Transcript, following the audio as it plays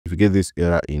get this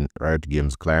error in Riot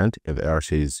Games client, and the error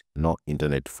says no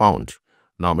internet found.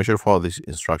 Now make sure to follow these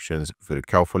instructions very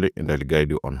carefully, and I'll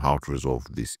guide you on how to resolve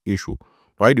this issue.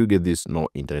 Why do you get this no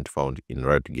internet found in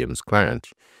Riot Games client?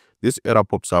 This error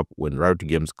pops up when Riot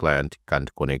Games client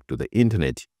can't connect to the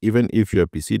internet, even if your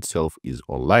PC itself is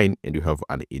online and you have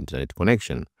an internet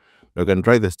connection. You can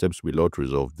try the steps below to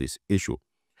resolve this issue.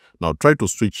 Now try to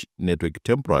switch network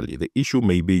temporarily. The issue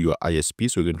may be your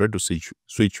ISP, so you can try to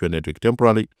switch your network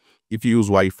temporarily. If you use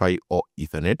Wi-Fi or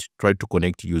Ethernet, try to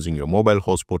connect using your mobile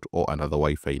hotspot or another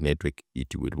Wi-Fi network.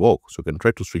 It will work. So you can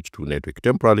try to switch to network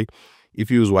temporarily.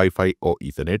 If you use Wi-Fi or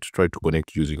Ethernet, try to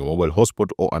connect using a mobile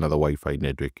hotspot or another Wi-Fi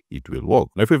network. It will work.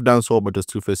 Now, if you've done so but you're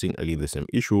still facing again the same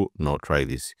issue, now try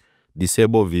this.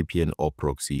 Disable VPN or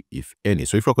proxy if any.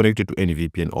 So if you're connected to any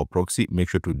VPN or proxy, make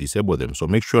sure to disable them. So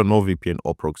make sure no VPN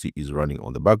or proxy is running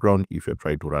on the background if you're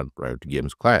trying to run Riot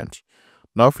Games client.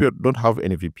 Now, if you don't have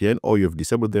any VPN or you've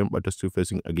disabled them but you're still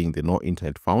facing again the no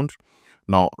internet found,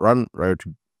 now run Riot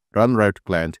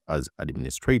client as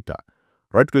administrator.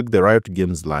 Right-click the Riot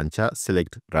Games launcher,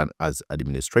 select Run as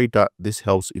Administrator. This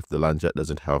helps if the launcher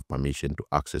doesn't have permission to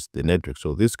access the network.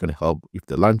 So this can help if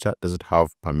the launcher doesn't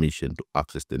have permission to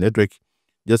access the network.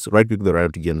 Just right-click the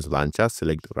Riot Games launcher,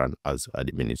 select Run as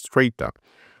Administrator.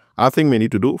 Another thing we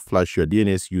need to do, flush your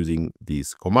DNS using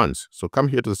these commands. So come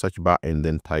here to the search bar and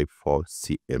then type for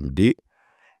cmd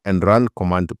and run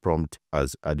command prompt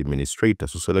as administrator.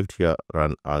 So select here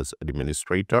run as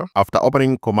administrator. After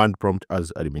opening command prompt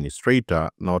as administrator,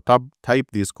 now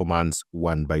type these commands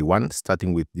one by one,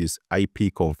 starting with this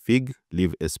ipconfig,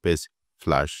 leave a space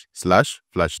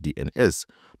 //flushdns.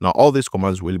 Now all these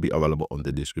commands will be available on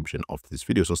the description of this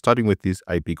video. So starting with this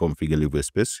ipconfig, leave a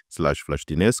space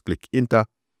 //flushdns, click enter.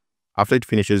 After it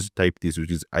finishes, type this,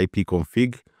 which is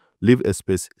ipconfig, leave a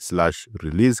space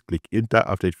 /release, click enter.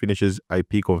 After it finishes,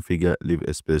 ipconfigure, leave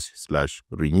a space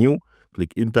 /renew,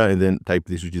 click enter, and then type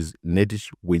this, which is netsh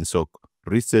winsock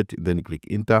reset, then click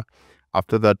enter.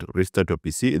 After that, restart your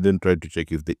PC and then try to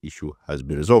check if the issue has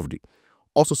been resolved.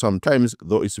 Also, sometimes,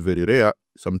 though it's very rare,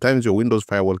 sometimes your Windows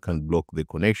firewall can block the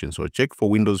connection. So check for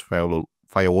Windows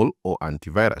firewall or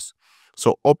antivirus.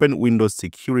 So open Windows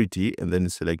Security and then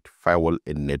select Firewall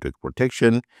and Network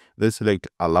Protection. Then select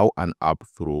Allow an app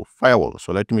through Firewall.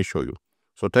 So let me show you.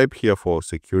 So type here for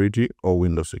Security or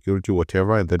Windows Security,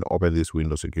 whatever, and then open this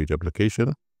Windows Security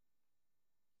application.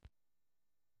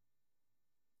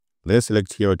 Then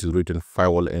select here it is written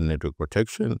Firewall and Network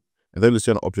Protection. And then you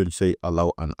see an option to say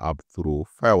Allow an app through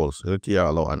Firewall. Select here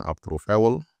Allow an app through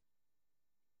Firewall.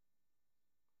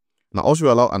 Now, also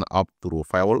you allow an app through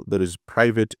Firewall, there is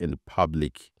private and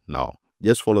public. Now,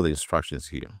 just follow the instructions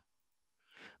here.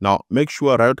 Now, make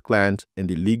sure Riot Client and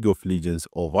the League of Legends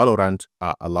or Valorant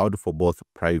are allowed for both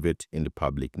private and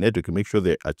public network. Make sure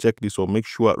they are checked. So make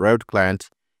sure Riot Client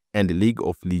and the League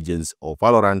of Legends or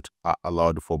Valorant are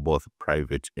allowed for both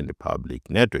private and public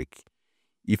network.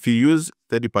 If you use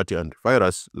third-party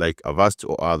antivirus like Avast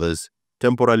or others,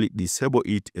 temporarily disable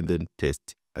it and then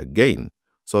test again.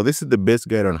 So this is the best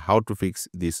guide on how to fix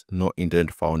this no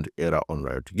internet found error on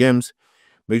Riot Games.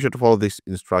 Make sure to follow these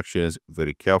instructions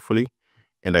very carefully,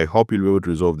 and I hope you'll be able to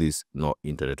resolve this no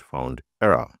internet found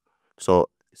error. So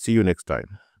see you next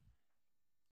time.